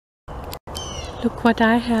Look what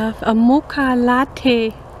I have, a Mocha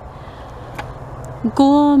Latte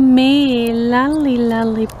Gourmet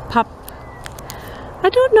Lollipop. I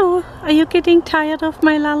don't know, are you getting tired of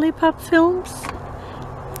my lollipop films?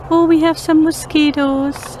 Oh, we have some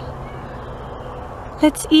mosquitoes.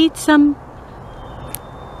 Let's eat some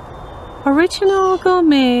original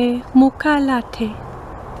gourmet Mocha Latte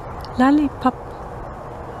Lollipop.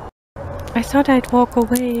 I thought I'd walk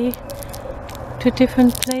away to a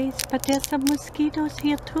different place, but there's some mosquitoes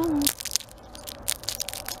here too.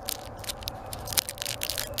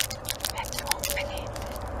 Let's open it.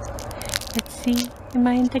 Let's see, am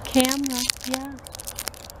I in the camera? Yeah.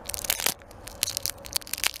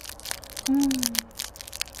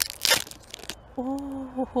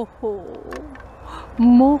 Oh,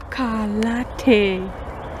 Mocha Latte.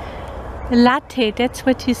 Latte, that's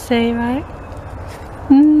what you say, right?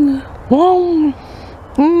 Wow.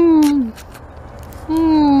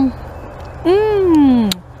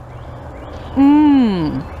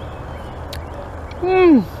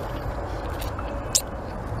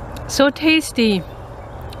 So tasty.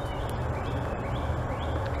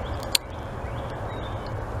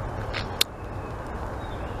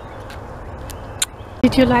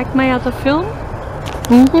 Did you like my other film?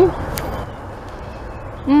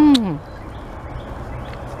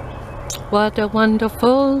 What a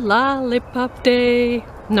wonderful lollipop day.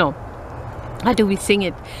 No. How do we sing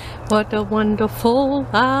it? What a wonderful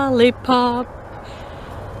lollipop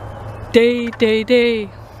day, day, day.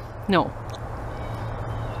 No.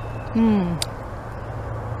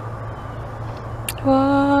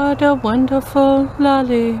 What a wonderful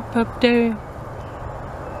lollipop day.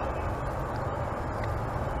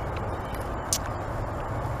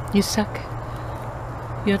 You suck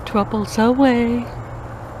your troubles away.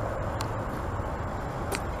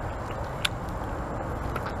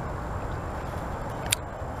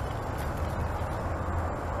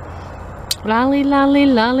 Lolly, lolly,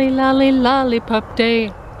 lolly, lolly, lollipop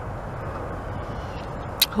day.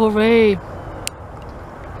 Hooray.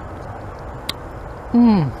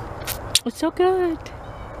 It's so good.